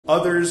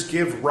Others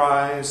give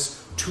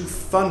rise to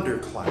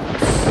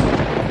thunderclaps.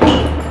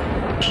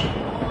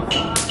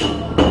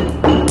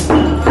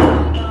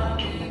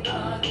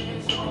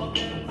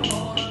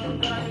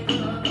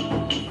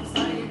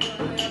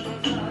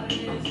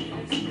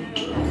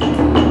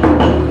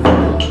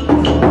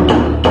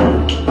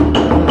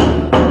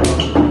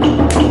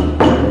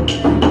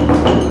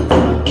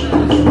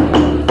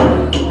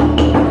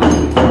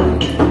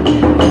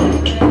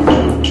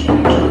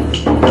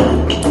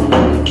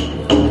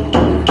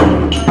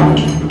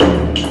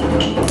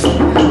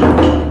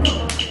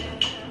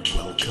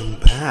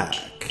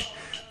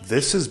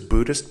 This is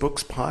Buddhist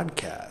Books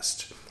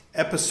Podcast,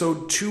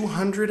 episode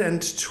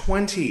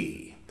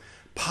 220,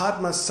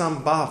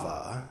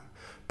 Padmasambhava,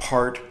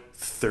 part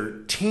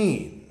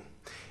 13,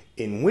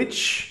 in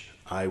which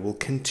I will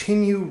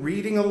continue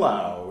reading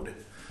aloud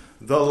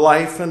the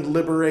life and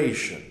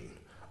liberation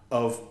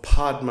of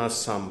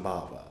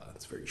Padmasambhava.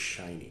 It's very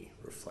shiny,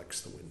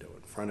 reflects the window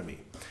in front of me.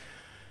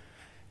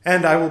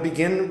 And I will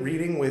begin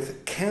reading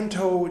with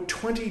Canto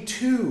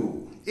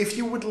 22. If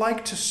you would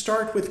like to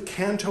start with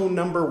Canto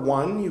number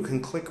 1, you can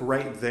click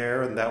right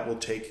there, and that will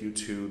take you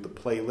to the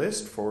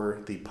playlist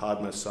for the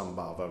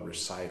Padmasambhava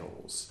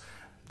recitals.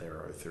 There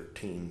are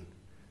 13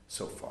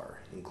 so far,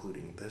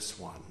 including this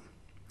one.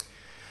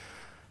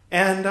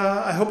 And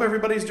I hope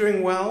everybody's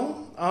doing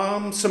well.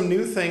 Some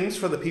new things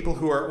for the people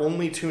who are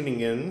only tuning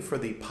in for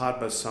the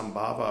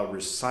Padmasambhava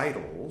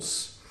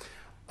recitals.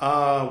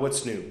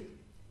 What's new?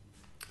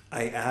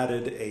 I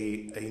added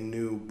a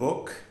new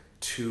book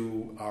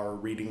to our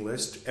reading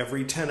list.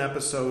 Every 10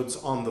 episodes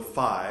on the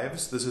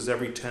 5s. This is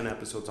every 10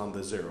 episodes on the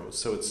 0s.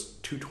 So it's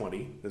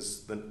 220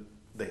 is the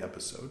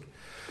episode.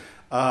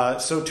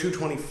 So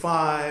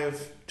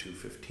 225,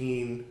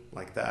 215,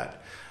 like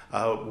that.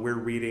 We're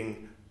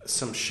reading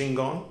some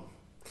Shingon.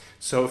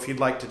 So if you'd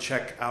like to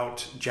check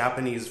out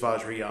Japanese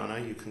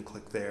Vajrayana, you can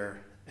click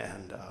there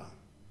and,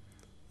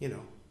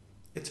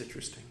 it's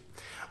interesting.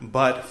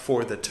 But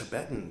for the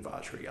Tibetan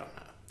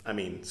Vajrayana,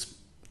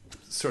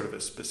 sort of a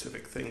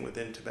specific thing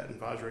within Tibetan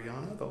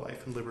Vajrayana, the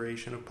life and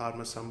liberation of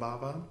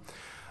Padmasambhava,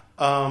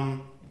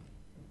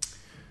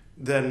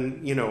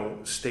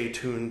 then, stay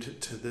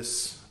tuned to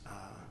this,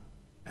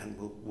 and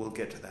we'll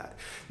get to that.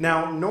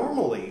 Now,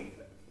 normally,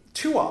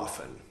 too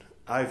often,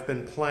 I've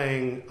been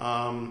playing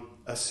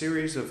a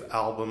series of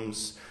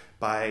albums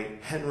by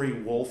Henry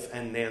Wolf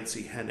and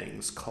Nancy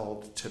Hennings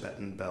called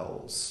Tibetan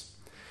Bells.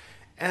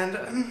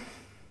 And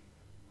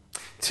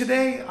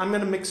today, I'm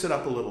going to mix it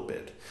up a little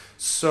bit.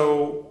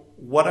 So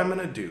what I'm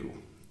going to do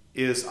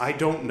is I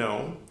don't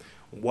know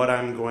what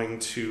I'm going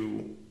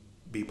to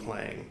be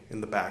playing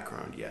in the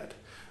background yet.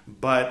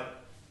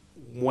 But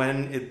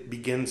when it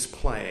begins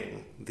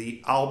playing,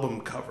 the album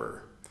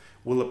cover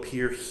will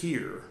appear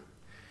here.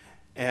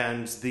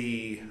 And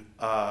the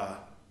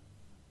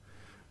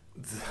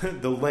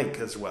link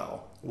as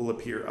well will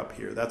appear up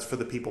here. That's for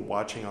the people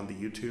watching on the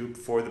YouTube.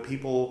 For the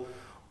people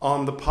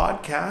on the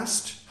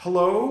podcast,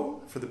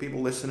 hello. For the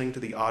people listening to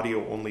the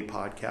audio-only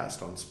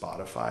podcast on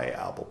Spotify,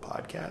 Apple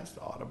Podcast,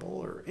 Audible,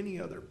 or any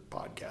other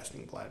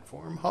podcasting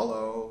platform,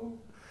 hello.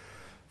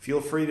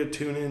 Feel free to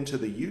tune into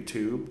the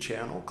YouTube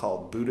channel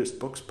called Buddhist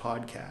Books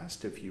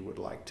Podcast if you would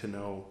like to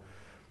know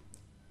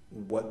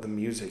what the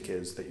music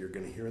is that you're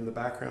going to hear in the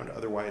background.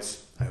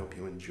 Otherwise, I hope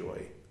you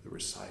enjoy the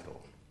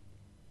recital.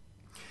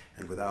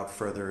 And without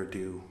further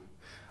ado,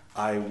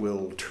 I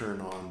will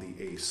turn on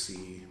the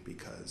AC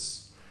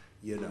because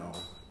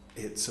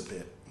it's a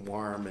bit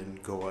warm in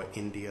Goa,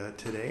 India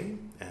today,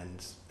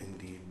 and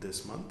indeed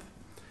this month.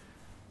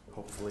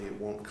 Hopefully it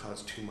won't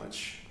cause too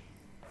much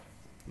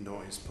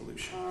noise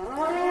pollution.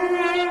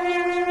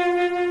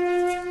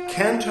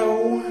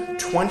 Canto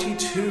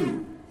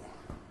 22.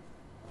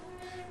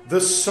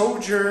 The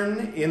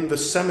Sojourn in the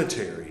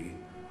Cemetery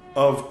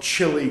of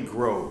Chili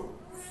Grove.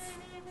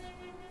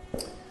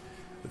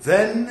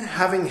 Then,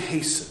 having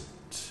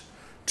hastened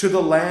to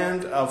the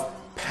land of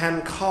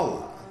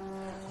Pancala,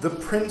 the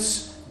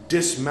prince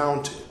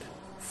dismounted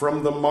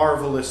from the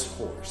marvelous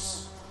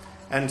horse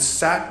and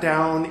sat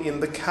down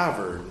in the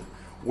cavern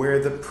where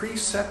the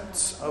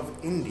precepts of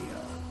India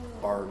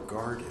are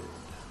guarded.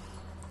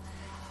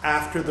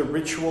 After the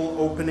ritual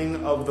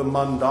opening of the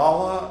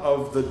mandala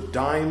of the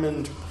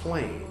diamond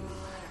plane,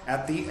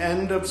 at the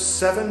end of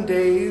 7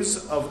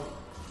 days of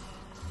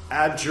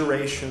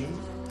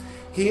adjuration,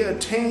 he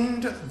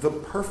attained the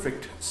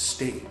perfect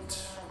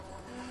state.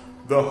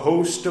 The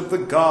host of the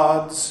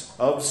gods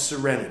of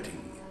serenity,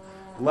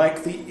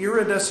 like the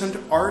iridescent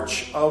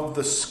arch of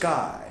the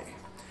sky,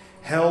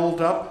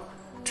 held up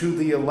to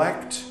the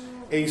elect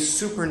a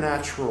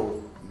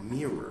supernatural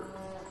mirror.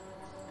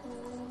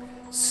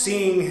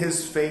 Seeing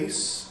his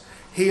face,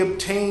 he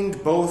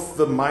obtained both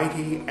the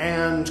mighty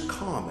and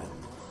common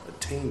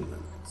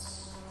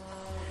attainments,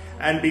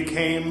 and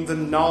became the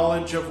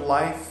knowledge of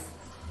life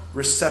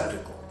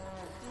receptacle,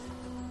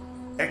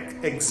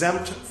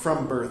 exempt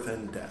from birth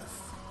and death.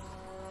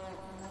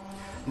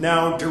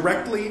 Now,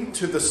 directly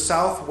to the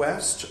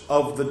southwest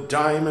of the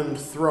diamond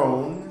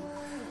throne,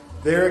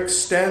 there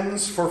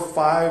extends for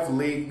 5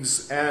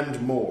 leagues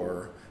and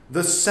more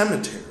the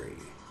cemetery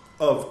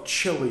of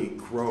Chili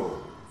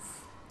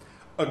Grove,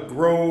 a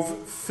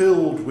grove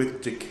filled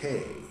with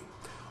decay,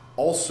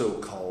 also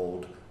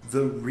called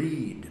the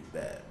reed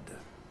bed.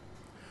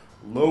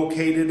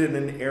 Located in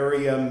an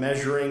area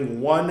measuring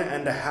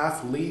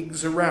 1.5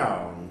 leagues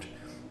around,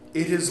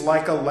 it is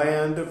like a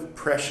land of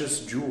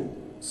precious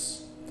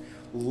jewels,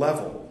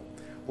 level,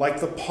 like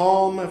the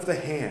palm of the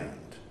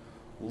hand,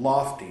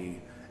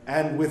 lofty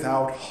and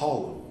without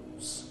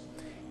hollows.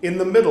 In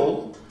the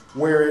middle,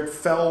 where it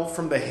fell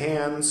from the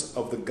hands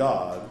of the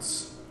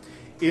gods,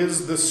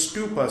 is the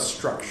stupa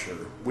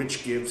structure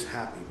which gives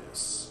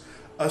happiness,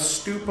 a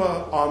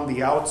stupa on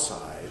the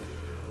outside,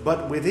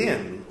 but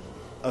within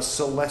a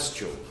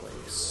celestial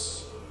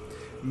place,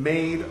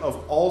 made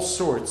of all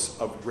sorts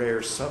of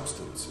rare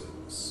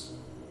substances.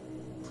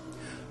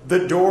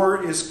 The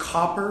door is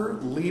copper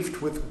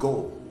leafed with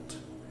gold,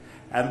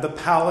 and the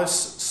palace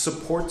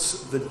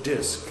supports the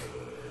disc,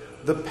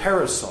 the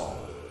parasol,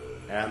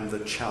 and the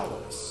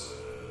chalice.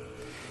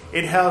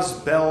 It has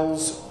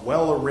bells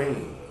well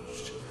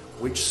arranged,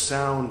 which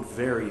sound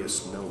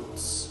various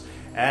notes,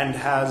 and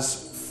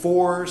has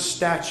 4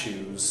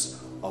 statues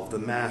of the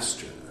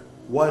master,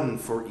 one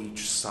for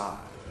each side.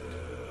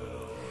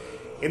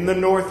 In the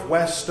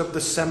northwest of the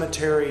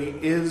cemetery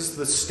is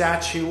the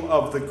statue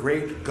of the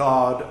great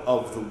god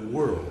of the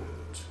world,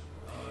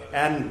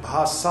 and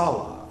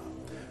Bhasala,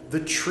 the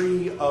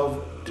tree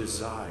of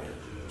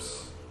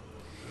desires,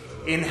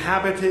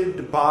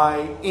 inhabited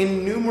by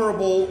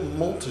innumerable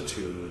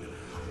multitude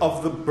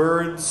of the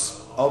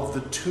birds of the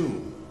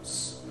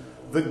tombs.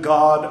 The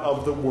god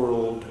of the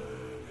world,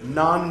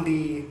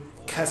 Nandi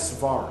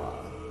Kesvara,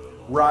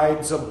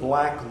 rides a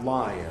black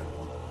lion,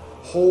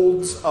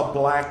 holds a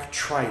black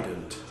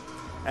trident,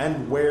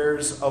 and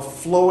wears a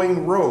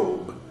flowing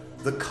robe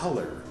the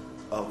color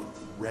of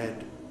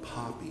red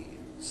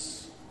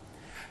poppies.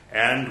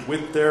 And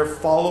with their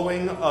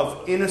following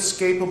of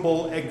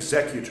inescapable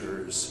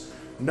executors,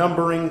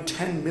 numbering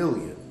 10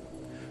 million,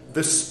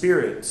 the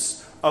spirits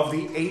of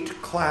the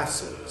 8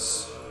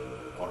 classes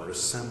are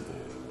assembled.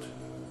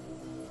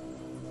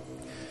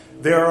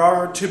 There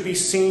are to be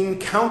seen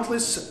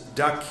countless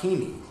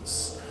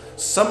dakinis.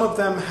 Some of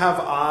them have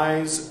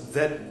eyes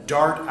that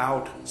dart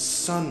out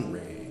sun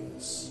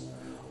rays.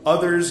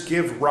 Others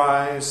give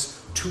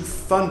rise to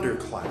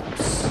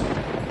thunderclaps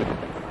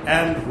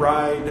and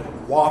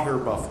ride water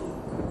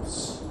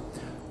buffaloes.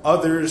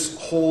 Others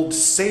hold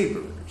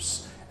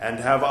sabers and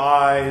have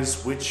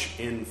eyes which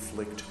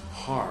inflict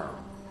harm.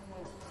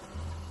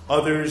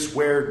 Others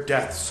wear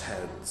death's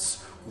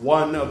heads,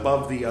 one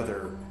above the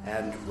other,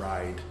 and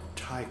ride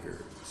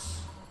tigers.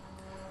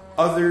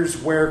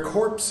 Others wear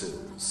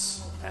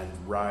corpses and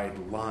ride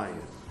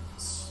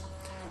lions.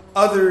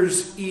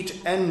 Others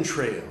eat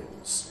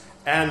entrails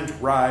and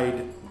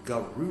ride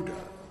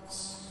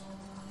garudas.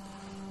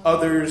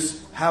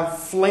 Others have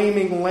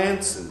flaming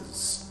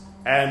lances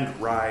and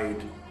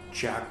ride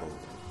jackals.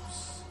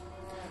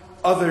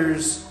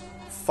 Others,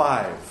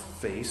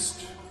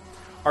 5-faced,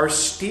 are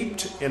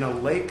steeped in a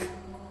lake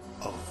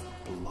of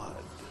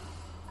blood.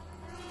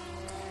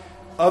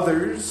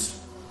 Others,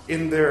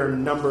 in their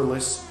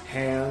numberless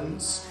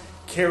hands,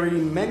 carry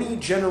many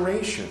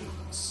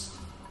generations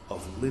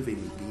of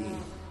living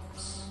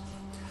beings.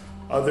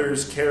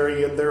 Others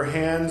carry in their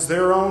hands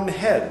their own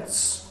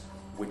heads,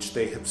 which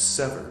they have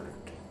severed.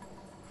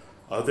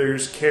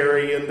 Others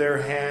carry in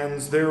their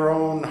hands their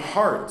own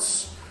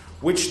hearts,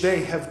 which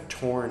they have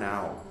torn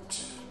out.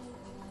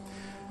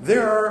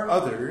 There are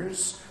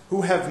others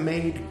who have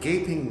made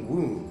gaping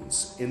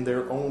wounds in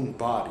their own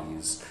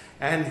bodies,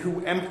 and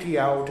who empty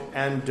out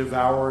and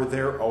devour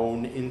their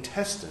own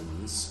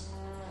intestines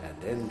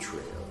and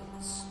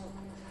entrails.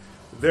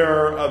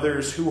 There are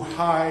others who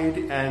hide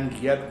and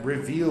yet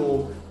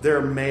reveal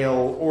their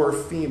male or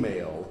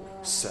female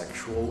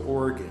sexual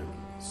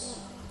organs.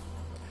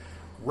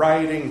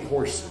 Riding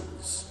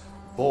horses,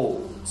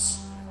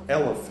 bulls,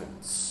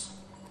 elephants,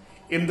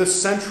 in the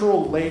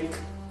central lake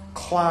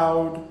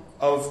cloud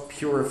of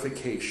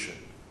purification.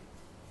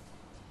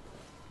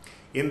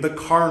 In the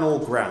carnal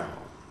ground,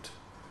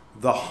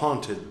 the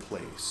haunted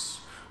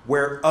place,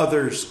 where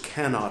others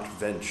cannot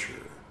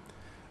venture,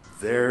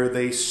 there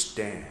they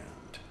stand,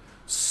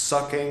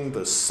 sucking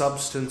the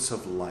substance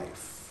of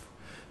life,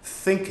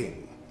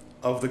 thinking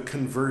of the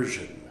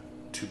conversion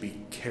to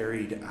be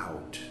carried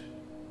out.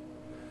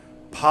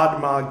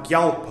 Padma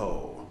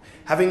Gyalpo,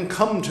 having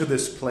come to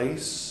this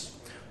place,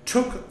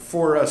 took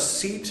for a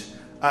seat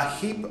a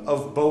heap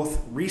of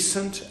both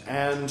recent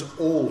and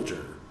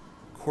older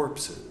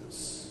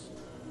corpses.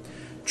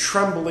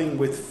 Trembling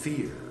with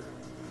fear,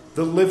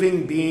 the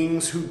living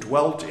beings who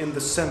dwelt in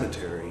the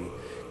cemetery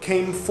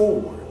came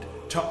forward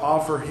to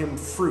offer him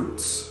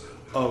fruits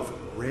of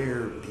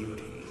rare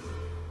beauty,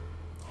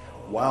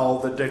 while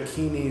the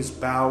dakinis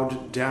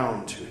bowed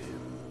down to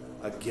him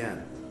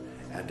again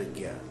and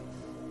again.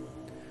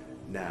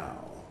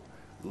 Now,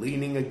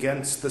 leaning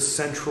against the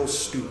central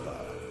stupa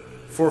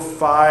for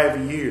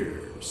 5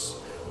 years,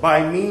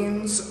 by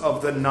means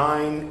of the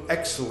 9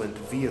 excellent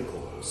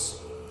vehicles,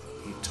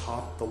 he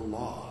taught the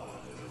law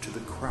to the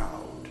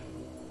crowd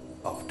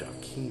of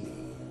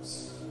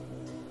dakinis.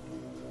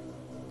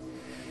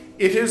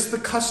 It is the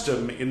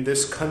custom in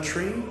this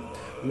country,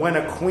 when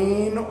a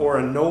queen or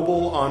a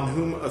noble on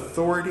whom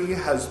authority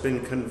has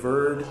been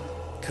conferred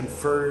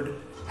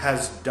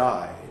has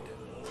died,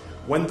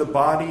 when the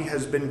body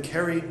has been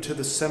carried to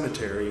the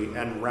cemetery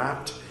and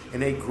wrapped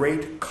in a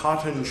great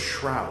cotton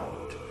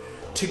shroud,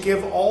 to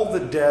give all the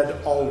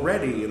dead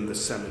already in the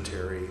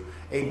cemetery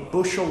a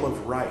bushel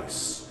of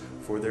rice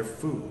for their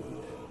food.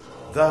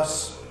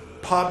 Thus,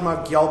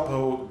 Padma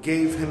Gyalpo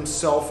gave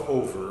himself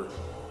over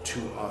to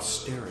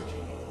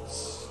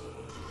austerities,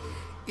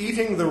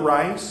 eating the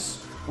rice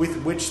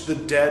with which the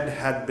dead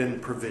had been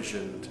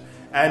provisioned,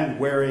 and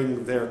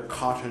wearing their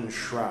cotton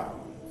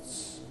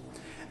shrouds.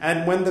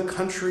 And when the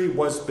country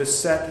was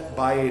beset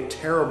by a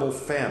terrible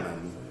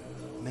famine,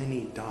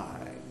 many died.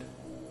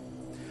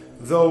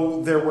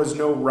 Though there was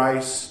no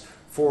rice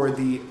for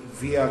the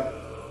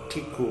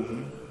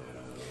viaticum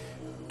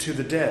to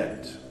the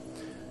dead,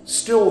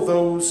 still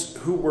those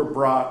who were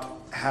brought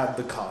had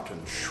the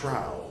cotton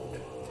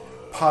shroud.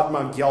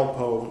 Padma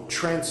Gyalpo,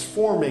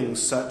 transforming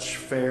such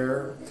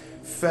fare,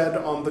 fed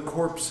on the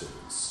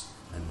corpses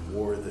and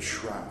wore the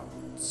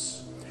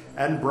shrouds,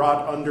 and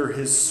brought under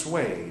his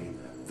sway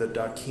the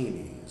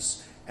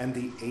dakinis and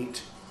the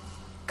 8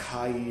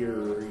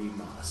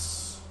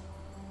 kairimas.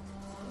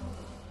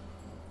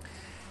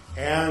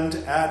 And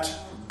at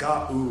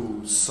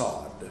Ga'u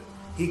Sod,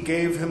 he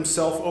gave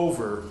himself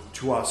over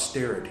to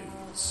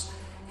austerities.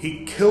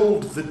 He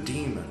killed the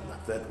demon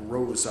that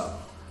rose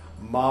up.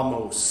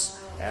 Mamos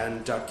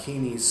and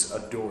dakinis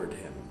adored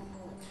him.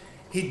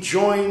 He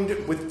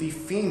joined with the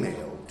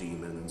female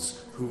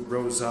demons who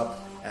rose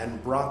up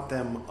and brought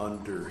them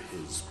under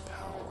his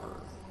power.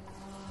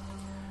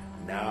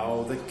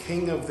 Now the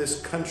king of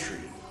this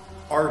country,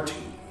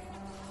 Arti,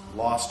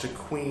 lost a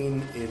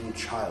queen in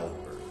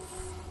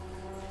childbirth.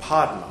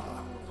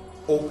 Padma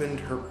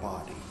opened her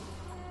body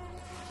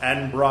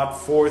and brought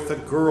forth a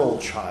girl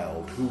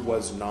child who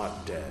was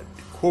not dead.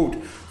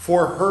 Quote,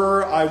 "For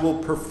her I will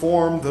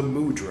perform the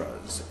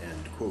mudras,"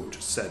 end quote,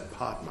 said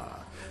Padma.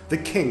 The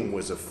king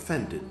was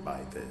offended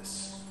by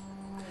this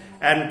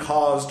and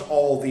caused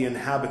all the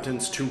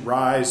inhabitants to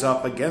rise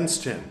up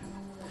against him.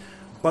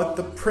 But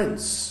the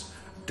prince,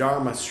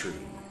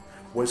 Dharmasri,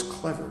 was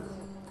clever.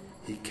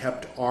 He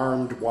kept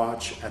armed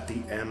watch at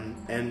the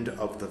end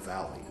of the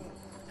valley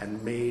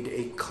and made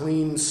a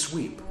clean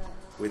sweep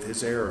with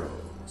his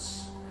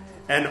arrows.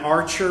 An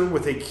archer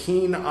with a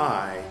keen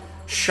eye,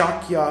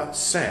 Shakya,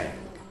 sang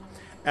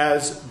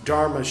as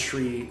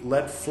Dharmasri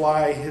let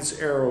fly his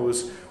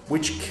arrows,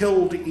 which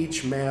killed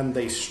each man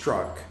they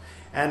struck,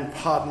 and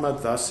Padma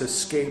thus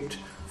escaped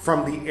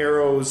from the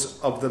arrows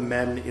of the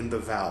men in the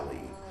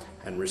valley,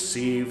 and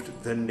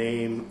received the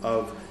name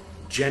of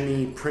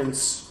Genie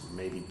Prince,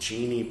 maybe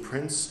Genie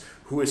Prince,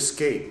 who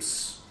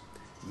escapes.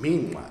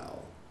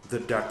 Meanwhile, the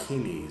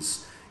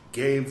dakinis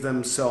gave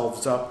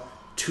themselves up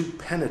to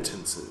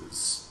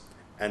penitences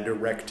and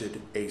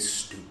erected a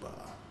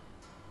stupa.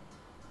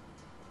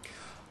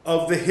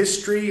 Of the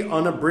history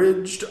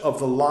unabridged of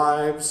the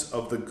lives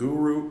of the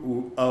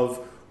Guru of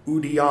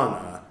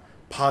Udayana,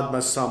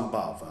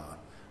 Padmasambhava,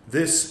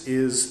 this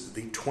is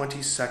the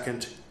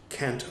 22nd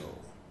canto,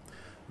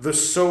 The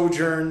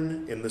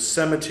Sojourn in the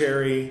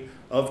Cemetery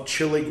of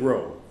Chili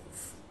Grove,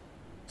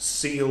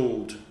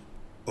 Sealed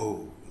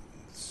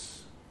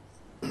Oaths.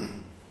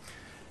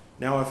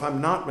 Now, if I'm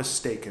not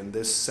mistaken,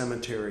 this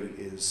cemetery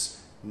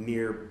is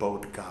near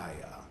Bodh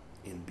Gaya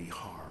in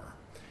Bihar.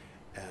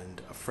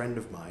 And a friend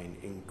of mine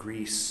in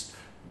Greece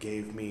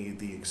gave me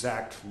the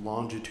exact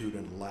longitude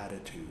and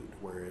latitude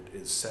where it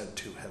is said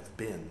to have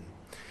been.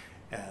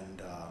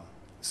 And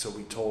so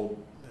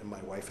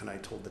my wife and I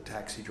told the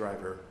taxi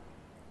driver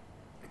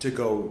to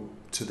go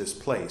to this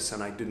place.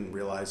 And I didn't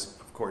realize,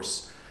 of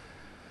course,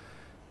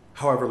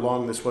 however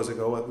long this was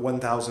ago,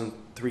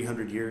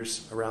 1,300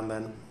 years around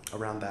that,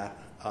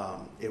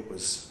 it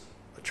was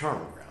a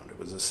charnel ground. It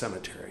was a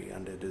cemetery,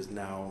 and it is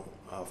now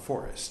a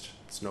forest.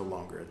 It's no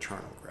longer a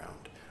charnel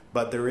ground.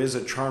 But there is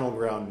a charnel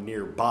ground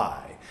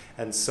nearby.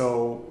 And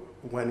so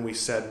when we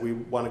said we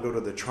want to go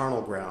to the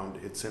charnel ground,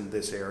 it's in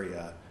this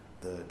area,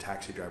 the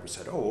taxi driver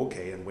said, "Oh,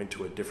 okay," and went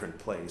to a different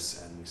place.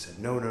 And we said,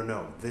 no,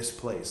 this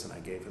place. And I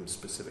gave him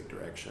specific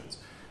directions.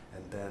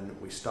 And then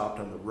we stopped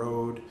on the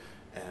road,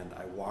 and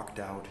I walked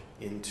out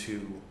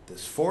into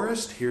this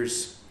forest.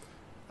 Here's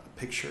a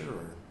picture,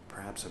 or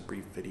perhaps a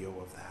brief video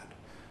of that.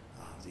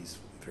 These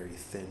very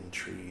thin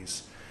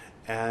trees.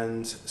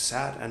 And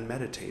sat and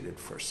meditated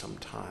for some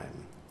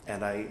time.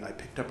 And I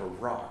picked up a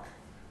rock,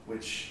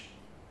 which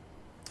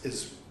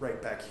is right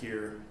back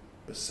here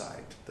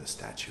beside the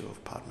statue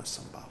of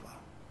Padmasambhava.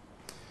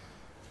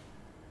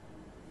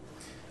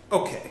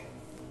 Okay,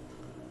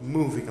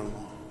 moving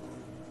along.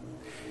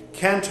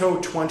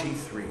 Canto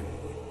 23.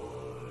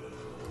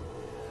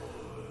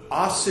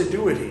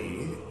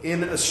 Assiduity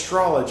in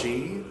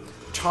astrology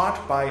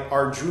taught by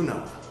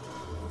Arjuna,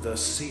 the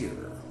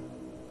seer.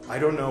 I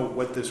don't know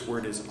what this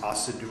word is,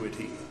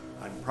 assiduity.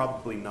 I'm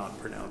probably not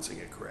pronouncing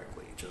it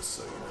correctly, just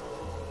so you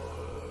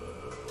know.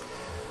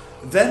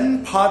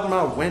 Then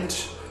Padma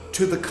went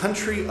to the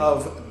country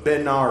of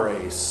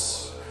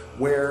Benares,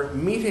 where,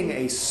 meeting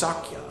a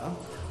Sakya,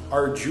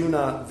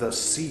 Arjuna the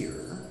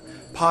seer,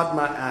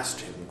 Padma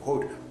asked him,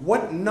 quote,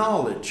 "What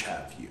knowledge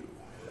have you?"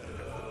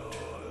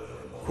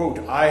 Quote,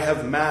 "I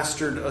have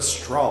mastered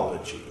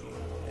astrology,"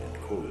 end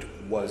quote,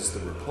 was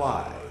the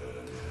reply.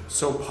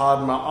 So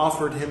Padma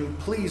offered him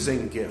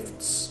pleasing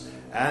gifts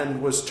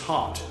and was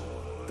taught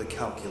the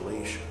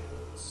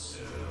calculations.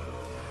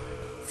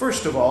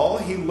 First of all,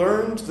 he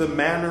learned the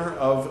manner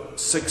of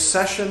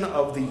succession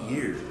of the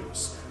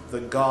years, the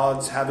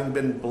gods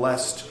having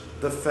blessed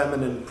the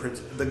feminine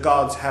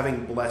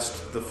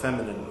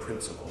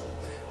principle.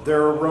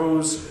 There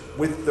arose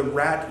with the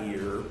rat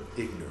ear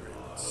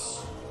ignorance.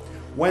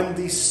 When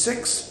the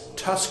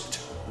six-tusked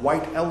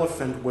white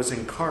elephant was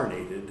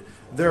incarnated,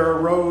 there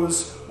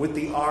arose with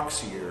the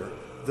ox ear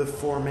the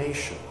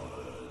formations.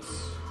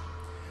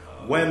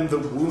 When the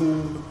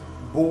womb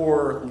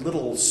bore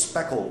little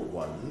speckled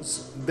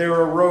ones, there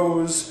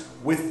arose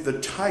with the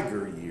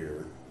tiger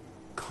ear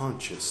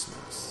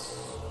consciousness.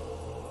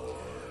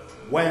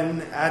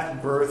 When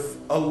at birth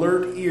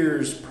alert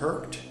ears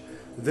perked,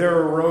 there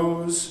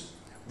arose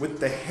with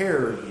the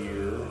hare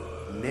ear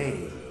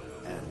name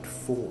and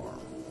form.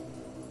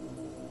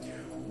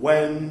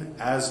 When,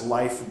 as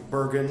life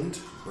burgeoned,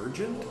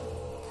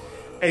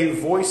 a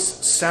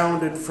voice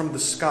sounded from the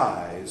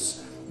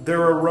skies,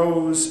 there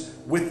arose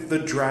with the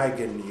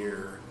dragon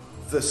ear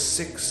the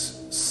six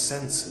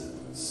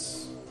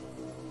senses.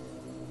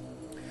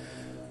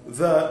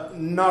 The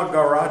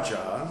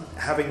Nagaraja,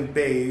 having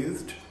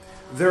bathed,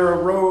 there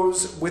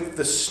arose with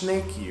the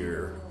snake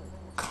ear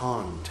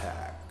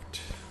contact.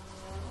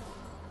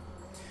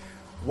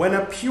 When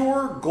a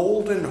pure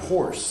golden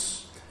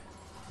horse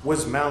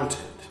was mounted,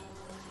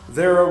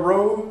 there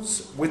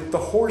arose with the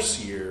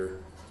horse ear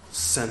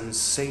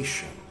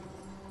sensation.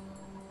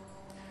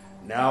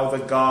 Now the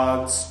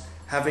gods,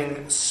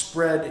 having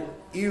spread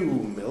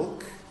ewe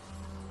milk,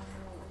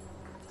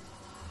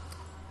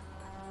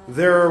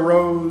 there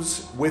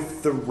arose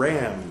with the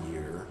ram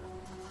ear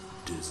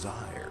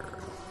desire.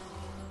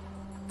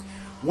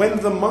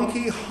 When the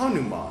monkey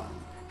Hanuman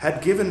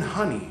had given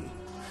honey,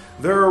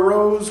 there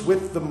arose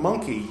with the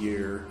monkey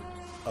ear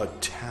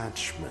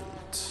attachment.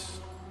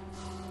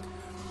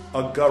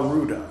 A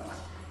Garuda,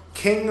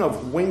 king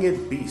of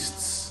winged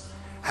beasts,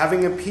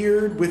 having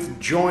appeared with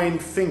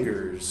joined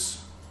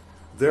fingers,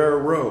 there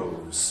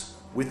arose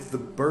with the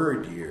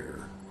bird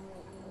ear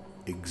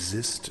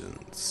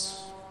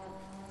existence.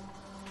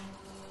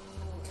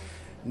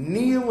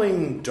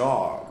 Kneeling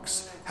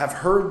dogs have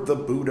heard the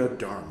Buddha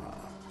Dharma.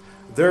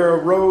 There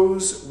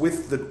arose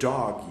with the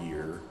dog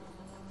ear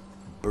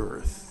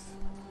birth.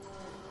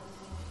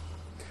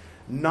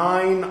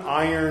 9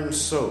 iron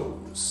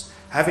sows,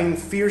 having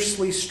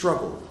fiercely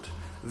struggled,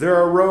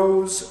 there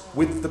arose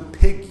with the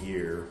pig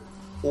ear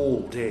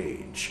old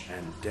age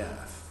and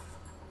death.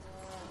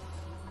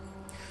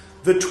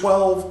 The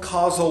 12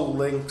 causal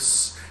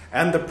links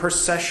and the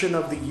procession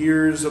of the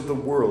years of the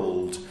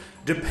world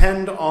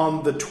depend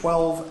on the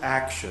 12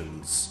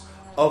 actions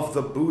of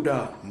the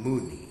Buddha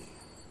Muni.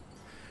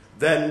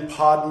 Then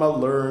Padma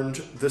learned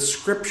the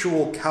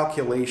scriptural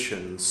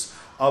calculations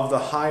of the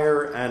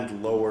higher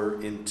and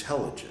lower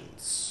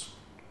intelligence.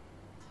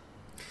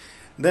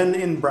 Then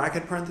in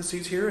bracket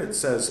parentheses here, it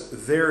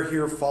says, there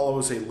here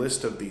follows a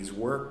list of these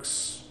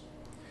works,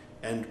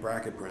 end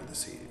bracket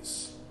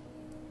parentheses.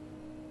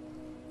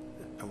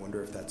 I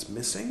wonder if that's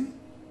missing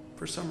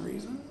for some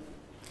reason.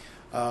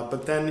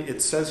 But then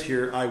it says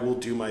here, I will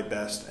do my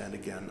best, and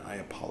again, I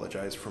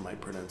apologize for my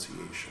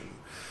pronunciation.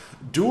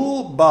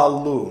 Dul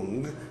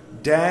Balung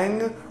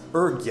Dang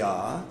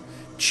Urgya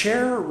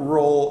Chair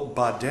Roll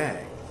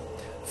Badang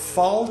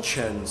Fal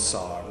Chen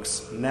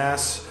Sogs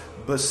Nas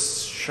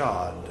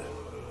Bashad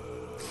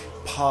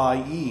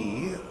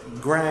Pa-yi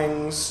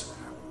Grangs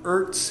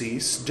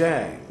Ertsis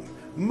Dang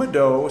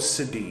Mado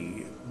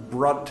Sidi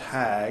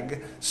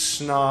Brutag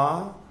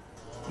Sna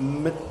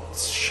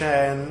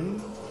Mitshan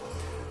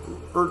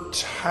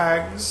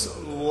Ertags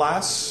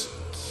Las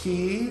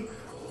Ki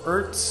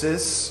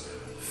Ertsis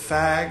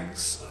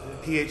Fags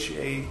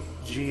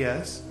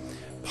Phags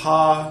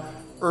Pa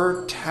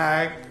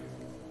Ertag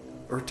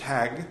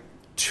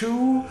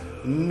Tu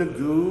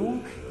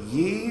Nagu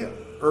Yi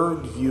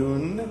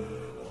Ergyun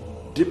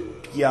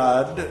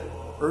Dipyad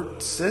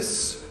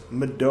Ertsis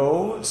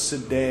Mado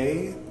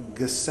Side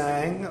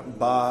Gasang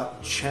Ba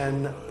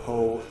Chen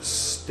Po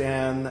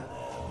Stan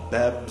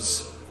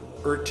Bebs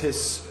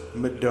Ertis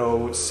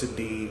Mado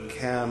Sidi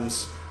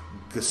Kams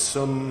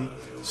Gasum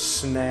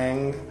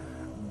Snang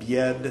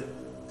Bied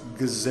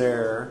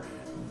Gazer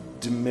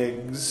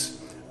Dmigs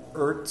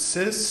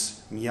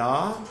Ertsis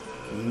Mya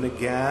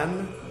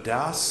Nagan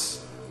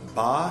Das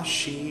Ba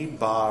Shi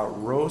Ba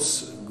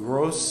Ros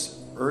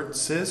Gros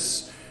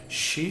Ertsis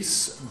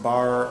Shis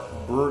Bar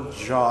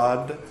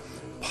Burjad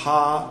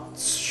Pa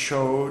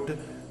Shod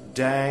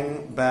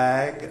Dang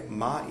Bag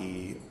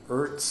Mai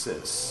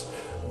Ertsis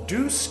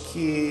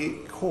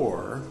Duski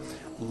Kor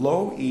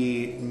Lo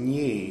I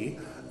Ni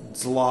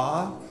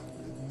Zla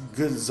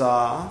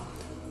Gaza,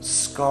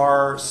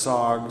 Skar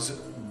Sogs,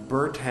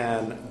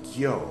 Bertan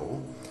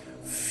Gyo,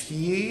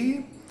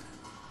 Phi,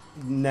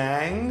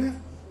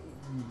 Nang,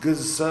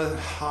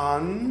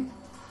 Gazahan.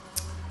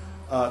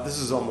 This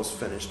is almost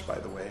finished, by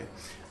the way.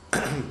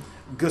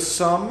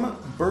 Gusum,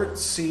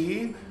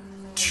 Bertsi,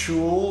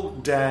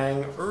 Chul,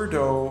 Dang,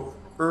 Urdo,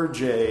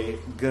 Urje,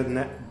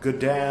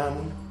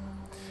 Gudan,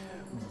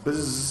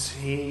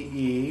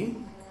 Bzhi,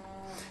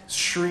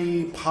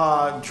 Shri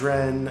Pa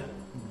Dren,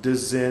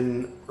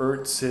 Dezin,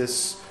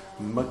 Urtsis,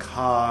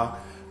 Makha,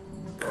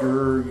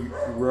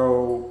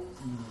 Guro,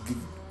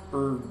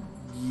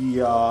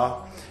 Urgia,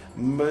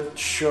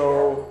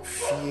 Macho,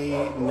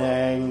 Phi,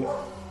 Nang,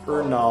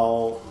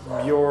 Urnal,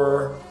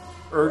 Bjor,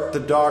 the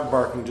dog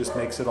barking just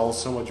makes it all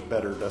so much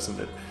better, doesn't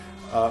it?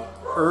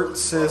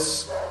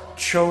 Urtsis,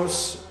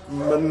 Chos,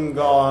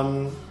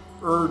 Mungon,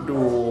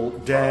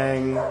 Erdul,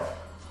 Dang,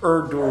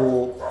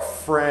 Erdul,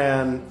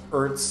 Fran,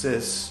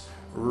 Urtsis,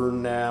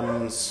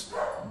 Runams,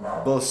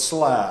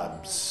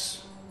 Buslabs.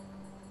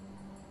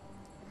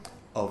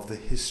 Of the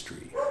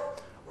history,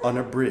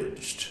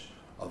 unabridged,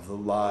 of the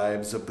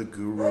lives of the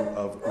Guru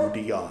of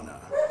Udayana,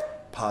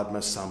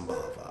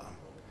 Padmasambhava.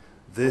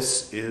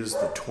 This is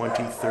the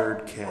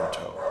 23rd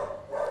canto.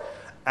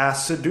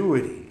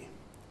 Assiduity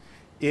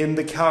in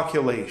the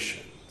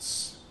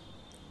calculations.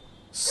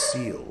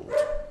 Sealed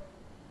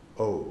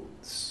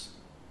oaths.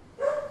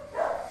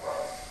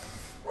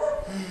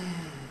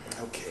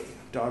 Okay,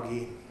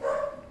 doggy.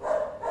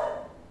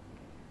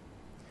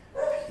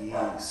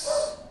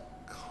 Peace.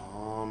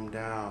 Calm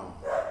down.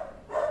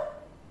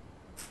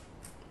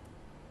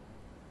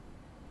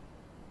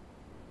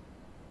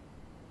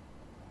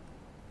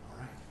 All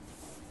right.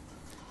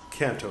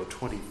 Canto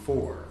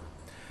 24.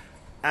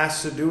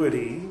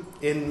 Assiduity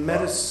in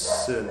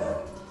medicine,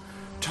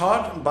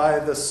 taught by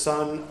the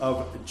son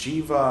of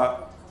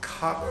Jiva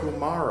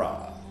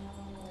Kakumara.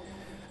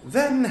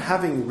 Then,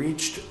 having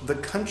reached the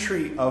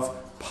country of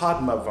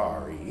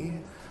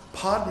Padmavari,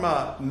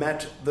 Padma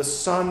met the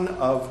son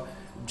of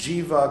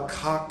Jiva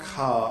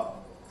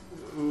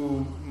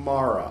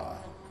Kakumara.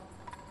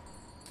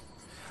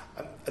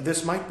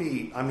 This might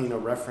be, a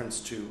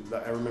reference to,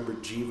 I remember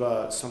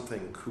Jiva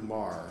something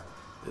Kumar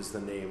is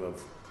the name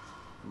of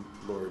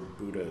Lord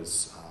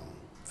Buddha's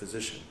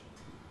physician.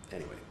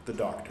 Anyway, the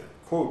doctor.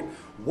 Quote,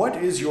 "What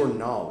is your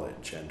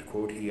knowledge?" End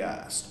quote, he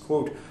asked.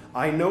 Quote,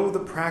 "I know the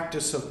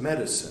practice of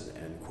medicine,"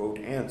 end quote,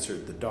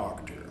 answered the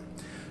doctor.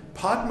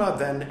 Padma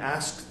then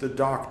asked the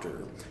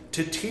doctor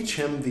to teach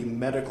him the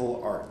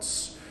medical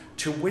arts,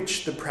 to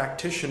which the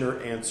practitioner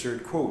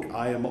answered, quote,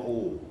 "I am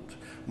old.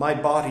 My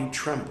body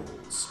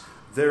trembles.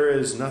 There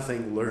is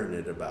nothing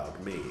learned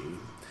about me.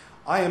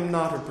 I am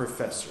not a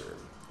professor.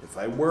 If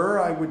I were,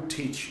 I would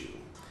teach you.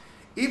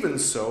 Even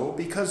so,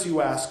 because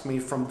you ask me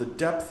from the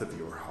depth of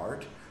your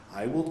heart,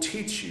 I will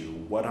teach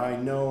you what I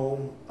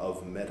know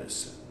of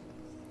medicine.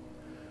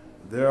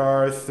 There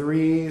are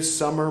 3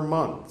 summer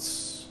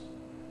months,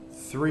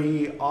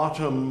 3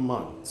 autumn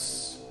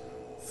months,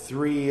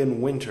 3 in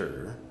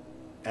winter,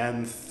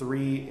 and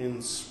 3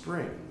 in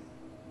spring.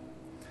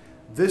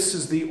 This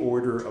is the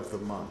order of the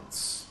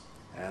months,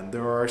 and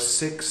there are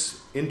 6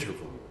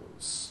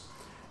 intervals,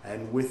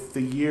 and with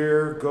the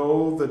year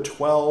go the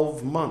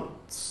 12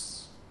 months.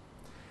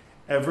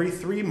 Every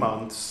 3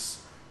 months,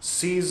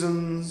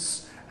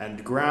 seasons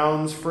and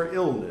grounds for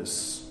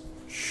illness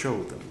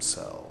show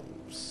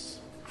themselves.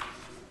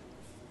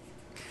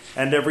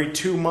 And every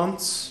 2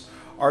 months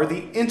are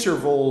the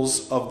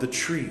intervals of the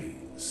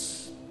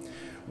trees,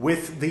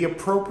 with the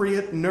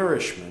appropriate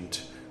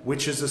nourishment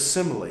which is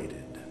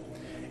assimilated.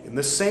 In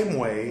the same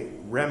way,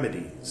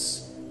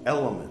 remedies,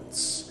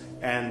 elements,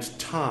 and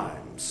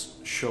times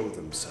show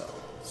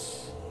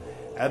themselves,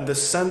 and the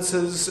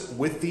senses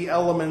with the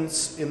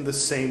elements in the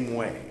same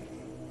way.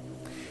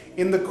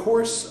 In the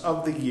course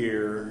of the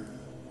year,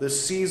 the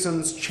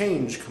seasons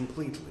change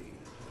completely,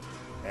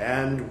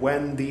 and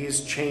when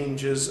these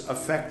changes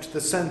affect the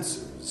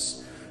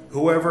senses,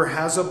 whoever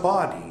has a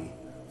body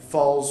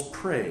falls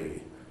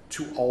prey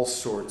to all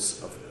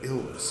sorts of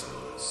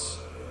illnesses.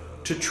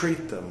 To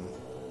treat them,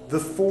 the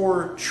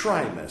 4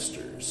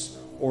 trimesters,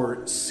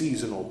 or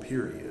seasonal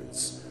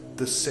periods,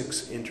 the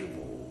 6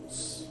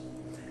 intervals,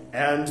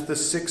 and the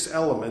 6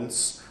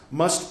 elements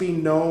must be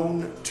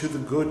known to the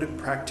good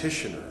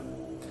practitioner,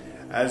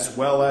 as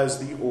well as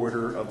the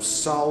order of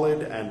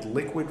solid and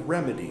liquid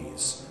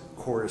remedies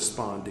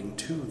corresponding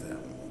to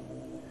them.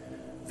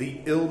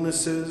 The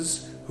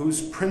illnesses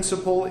whose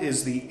principle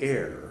is the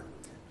air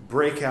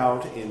break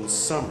out in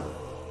summer.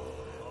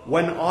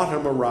 When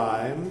autumn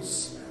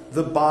arrives,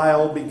 the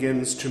bile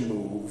begins to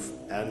move,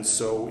 and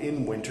so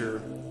in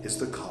winter is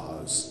the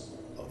cause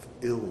of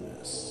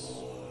illness.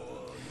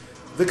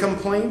 The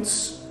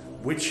complaints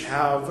which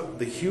have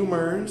the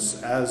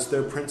humors as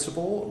their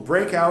principle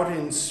break out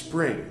in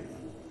spring.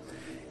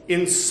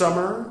 In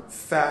summer,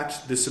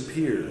 fat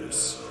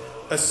disappears,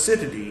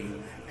 acidity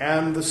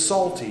and the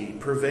salty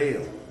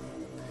prevail.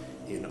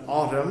 In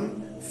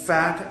autumn,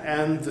 fat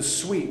and the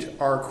sweet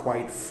are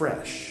quite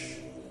fresh.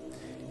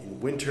 In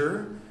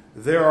winter,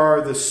 There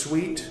are the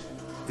sweet,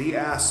 the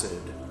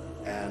acid,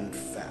 and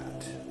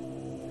fat.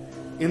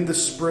 In the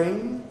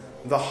spring,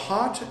 the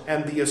hot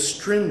and the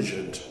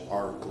astringent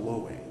are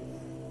glowing.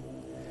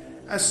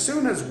 As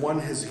soon as one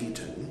has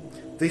eaten,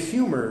 the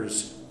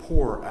humors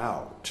pour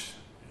out.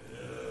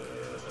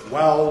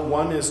 While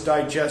one is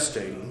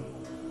digesting,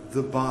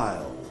 the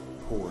bile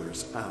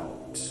pours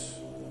out.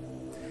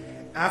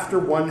 After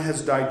one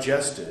has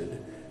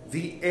digested,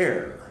 the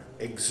air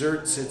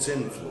exerts its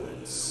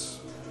influence.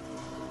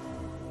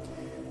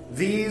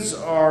 These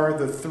are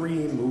the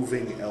three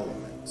moving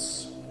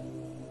elements.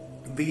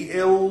 The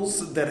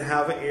ills that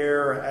have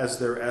air as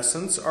their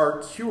essence are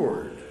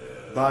cured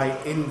by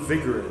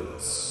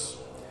invigorants.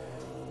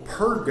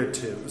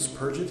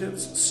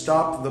 Purgatives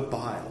stop the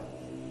bile.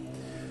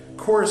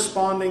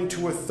 Corresponding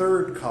to a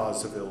third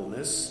cause of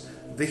illness,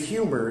 the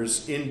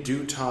humors in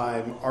due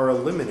time are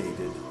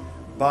eliminated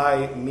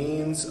by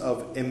means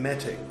of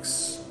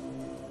emetics.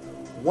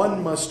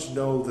 One must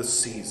know the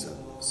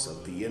seasons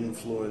of the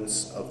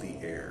influence of the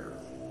air,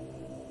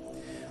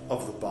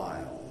 of the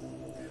bile,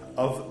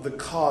 of the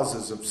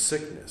causes of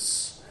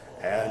sickness,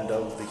 and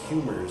of the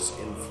humor's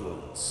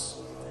influence.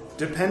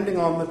 Depending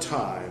on the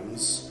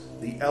times,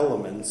 the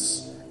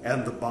elements,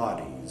 and the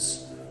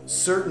bodies,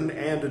 certain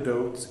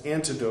antidotes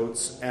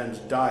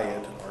and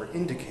diet are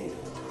indicated.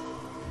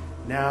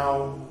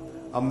 Now,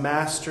 a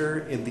master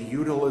in the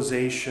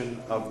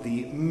utilization of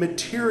the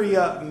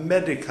materia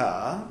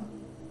medica,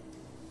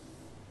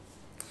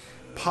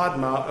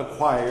 Padma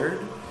acquired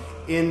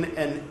in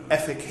an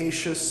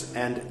efficacious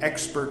and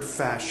expert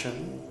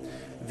fashion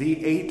the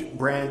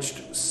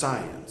 8-branched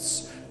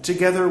science,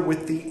 together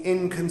with the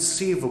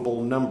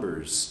inconceivable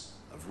numbers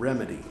of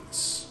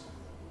remedies.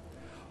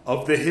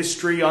 Of the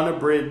history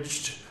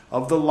unabridged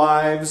of the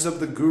lives of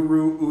the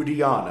Guru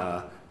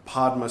Udayana,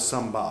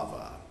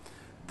 Padmasambhava.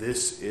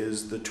 This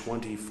is the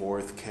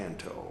 24th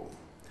canto.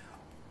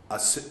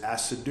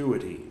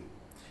 Assiduity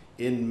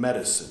in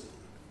medicine.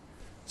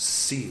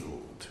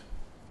 Sealed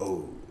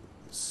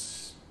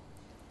odes.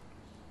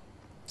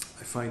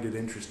 I find it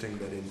interesting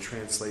that in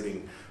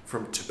translating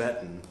from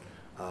Tibetan,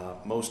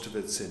 most of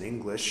it's in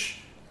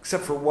English,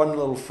 except for one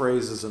little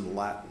phrase is in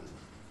Latin.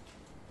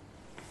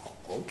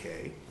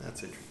 Okay,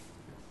 that's interesting.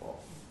 Well,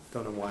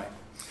 don't know why.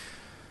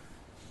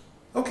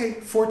 Okay,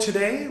 for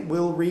today,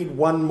 we'll read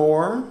one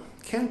more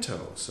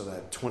canto. So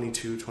that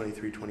 22,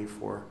 23,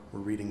 24, we're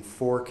reading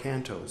 4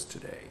 cantos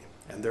today.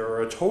 And there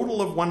are a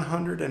total of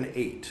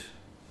 108.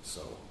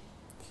 So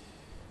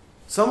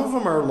some of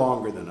them are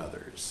longer than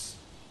others.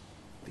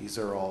 These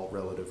are all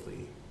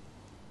relatively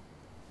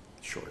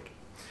short.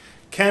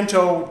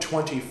 Canto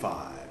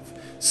 25,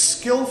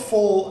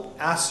 Skillful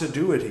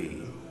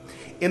Assiduity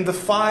in the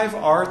 5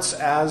 arts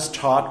as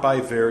taught by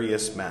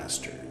various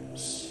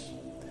masters.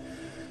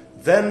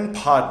 Then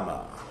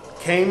Padma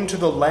came to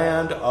the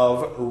land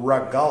of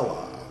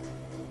Ragala,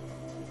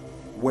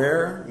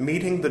 where,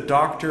 meeting the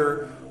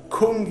doctor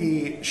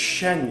Kungi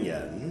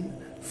Shenyen,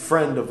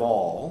 friend of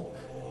all,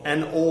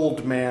 an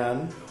old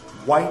man,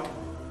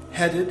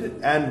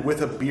 white-headed and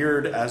with a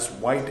beard as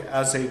white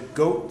as a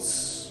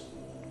goat's,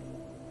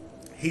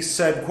 he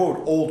said,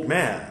 quote, "Old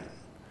man,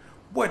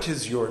 what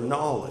is your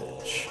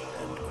knowledge?"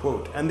 End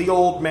quote. And the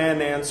old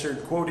man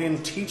answered, quote,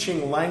 "In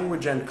teaching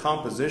language and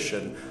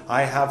composition,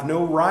 I have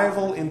no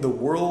rival in the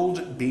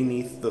world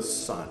beneath the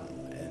sun."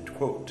 End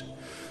quote.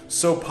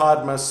 So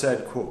Padma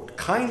said, quote,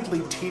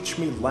 "Kindly teach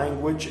me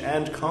language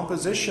and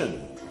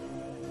composition."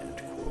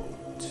 End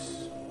quote.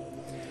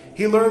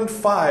 He learned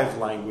 5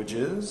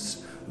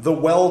 languages: the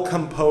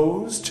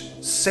well-composed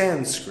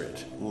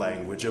Sanskrit,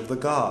 language of the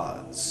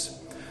gods;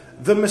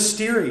 the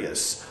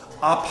mysterious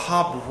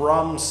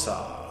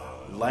Apabhramsa,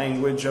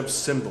 language of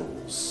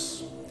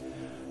symbols;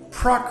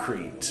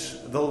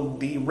 Prakrit,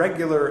 the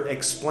regular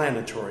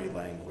explanatory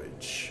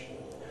language;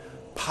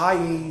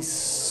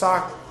 Paisakika,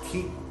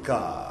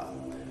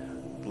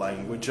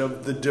 language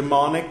of the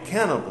demonic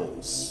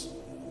cannibals.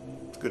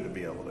 It's good to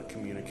be able to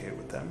communicate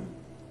with them,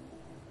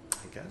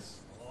 I guess.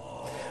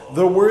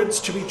 The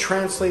words to be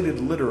translated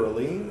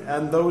literally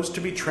and those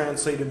to be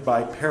translated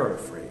by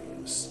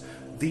paraphrase,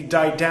 the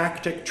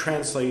didactic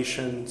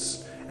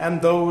translations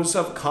and those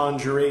of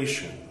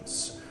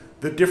conjurations,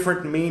 the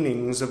different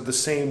meanings of the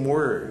same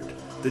word,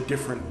 the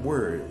different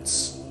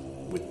words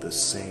with the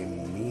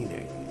same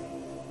meaning.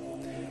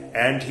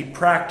 And he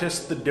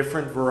practiced the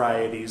different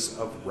varieties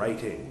of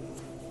writing.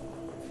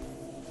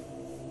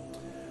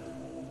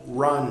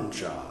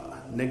 Ranja,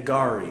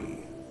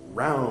 Nagari,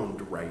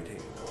 round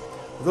writing,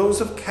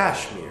 those of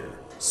Kashmir,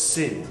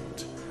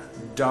 Sindh,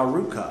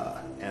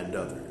 Daruka, and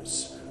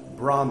others,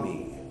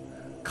 Brahmi,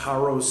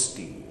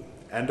 Kharosti,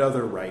 and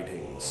other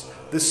writings,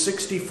 the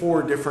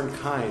 64 different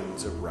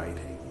kinds of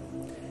writing.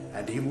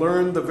 And he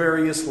learned the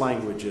various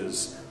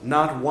languages,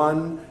 not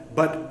one,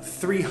 but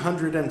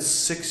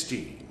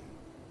 360.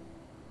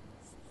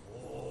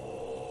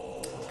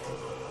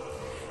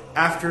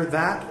 After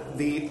that,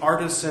 the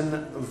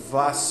artisan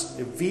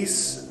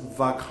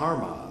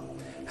Visvakarma,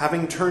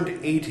 having turned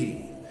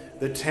 80,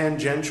 the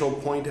tangential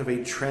point of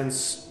a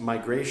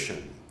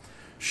transmigration,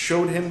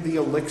 showed him the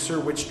elixir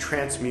which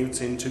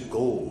transmutes into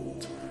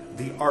gold,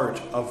 the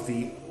art of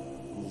the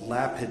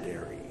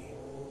lapidary,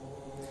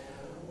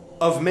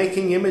 of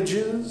making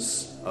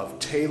images, of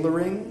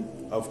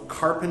tailoring, of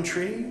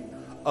carpentry,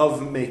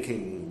 of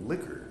making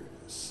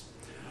liquors,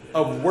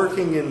 of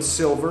working in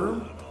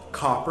silver,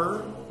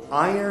 copper,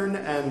 iron,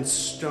 and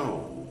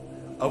stone,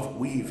 of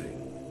weaving,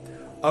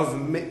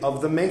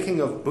 of the making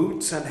of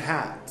boots and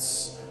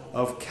hats,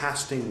 of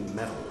casting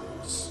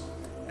metals,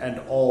 and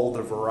all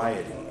the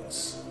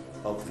varieties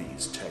of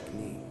these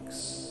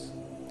techniques.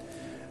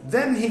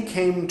 Then he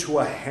came to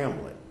a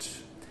hamlet,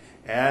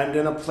 and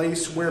in a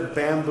place where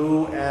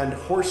bamboo and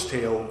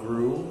horsetail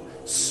grew,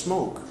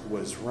 smoke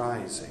was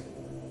rising.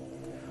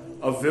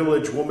 A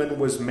village woman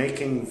was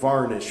making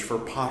varnish for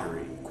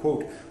pottery.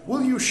 Quote,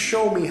 "Will you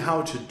show me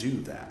how to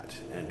do that?"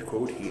 End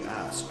quote, he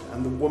asked.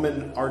 And the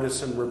woman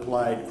artisan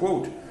replied,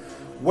 quote,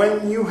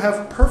 "When you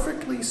have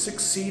perfectly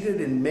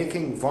succeeded in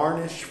making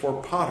varnish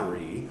for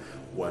pottery,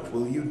 what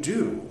will you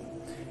do?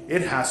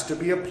 It has to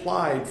be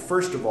applied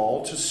first of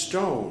all to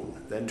stone,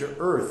 then to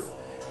earth,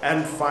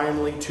 and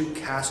finally to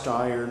cast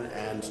iron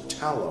and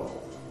tallow.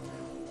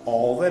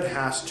 All that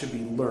has to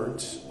be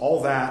learnt,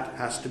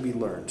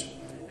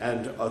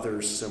 and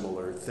other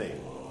similar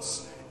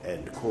things."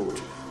 End quote.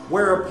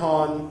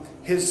 Whereupon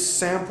his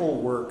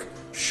sample work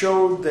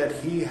showed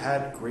that he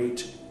had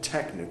great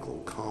technical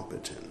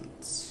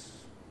competence.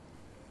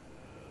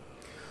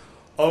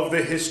 Of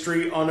the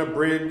history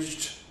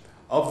unabridged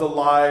of the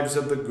lives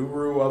of the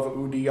Guru of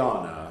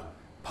Udayana,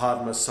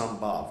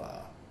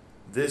 Padmasambhava,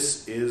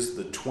 this is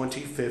the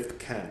 25th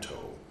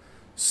canto,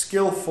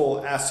 Skillful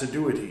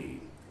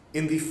Assiduity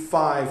in the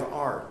 5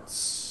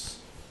 Arts,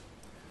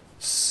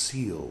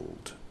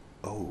 Sealed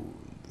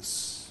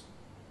Oaths.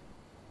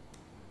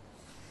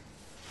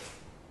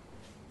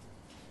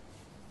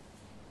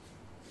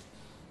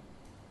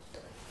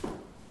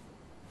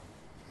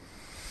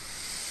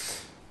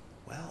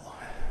 Well,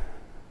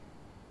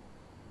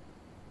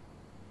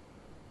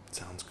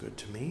 sounds good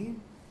to me.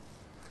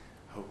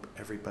 Hope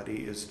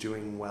everybody is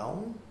doing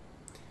well,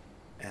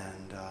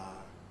 and I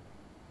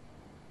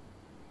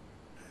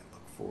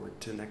look forward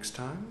to next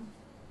time.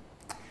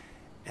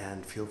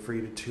 And feel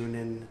free to tune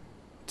in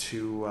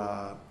to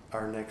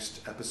our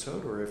next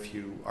episode, or if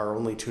you are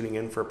only tuning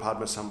in for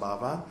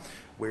Padmasambhava,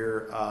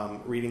 we're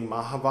reading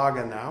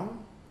Mahavagga now.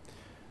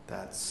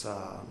 That's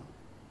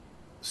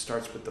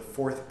starts with the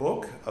 4th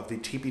book of the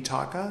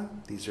Tipitaka.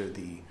 These are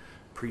the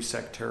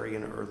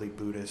pre-sectarian early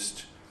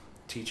Buddhist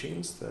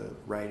teachings, the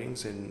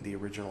writings in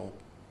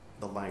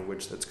the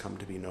language that's come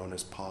to be known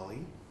as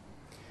Pali.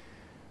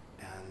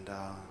 And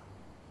all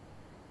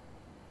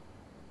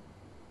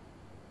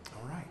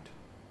right.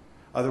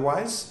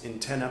 Otherwise, in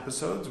 10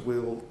 episodes,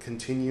 we'll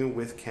continue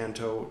with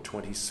Canto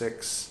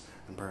 26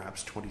 and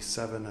perhaps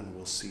 27, and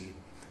we'll see.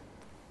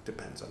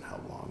 Depends on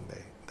how long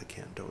the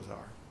cantos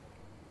are.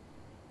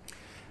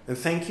 And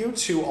thank you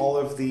to all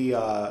of the,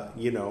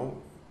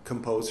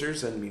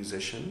 composers and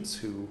musicians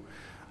who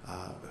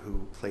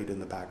played in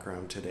the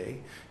background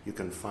today. You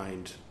can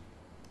find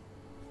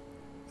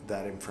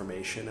that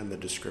information in the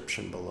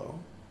description below.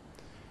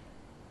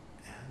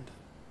 And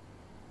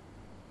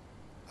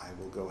I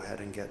will go ahead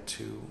and get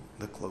to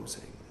the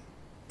closing.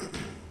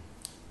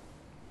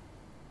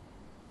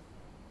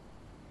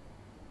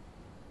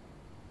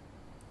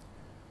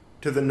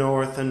 To the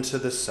north and to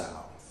the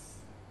south,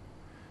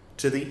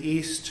 to the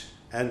east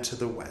and to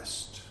the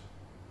west,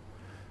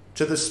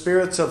 to the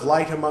spirits of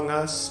light among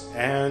us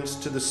and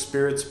to the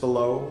spirits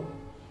below,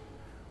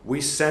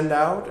 we send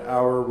out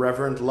our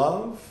reverent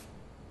love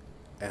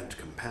and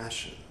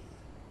compassion.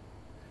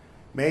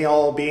 May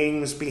all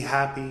beings be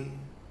happy.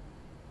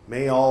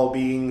 May all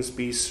beings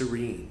be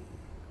serene.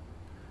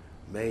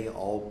 May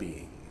all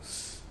beings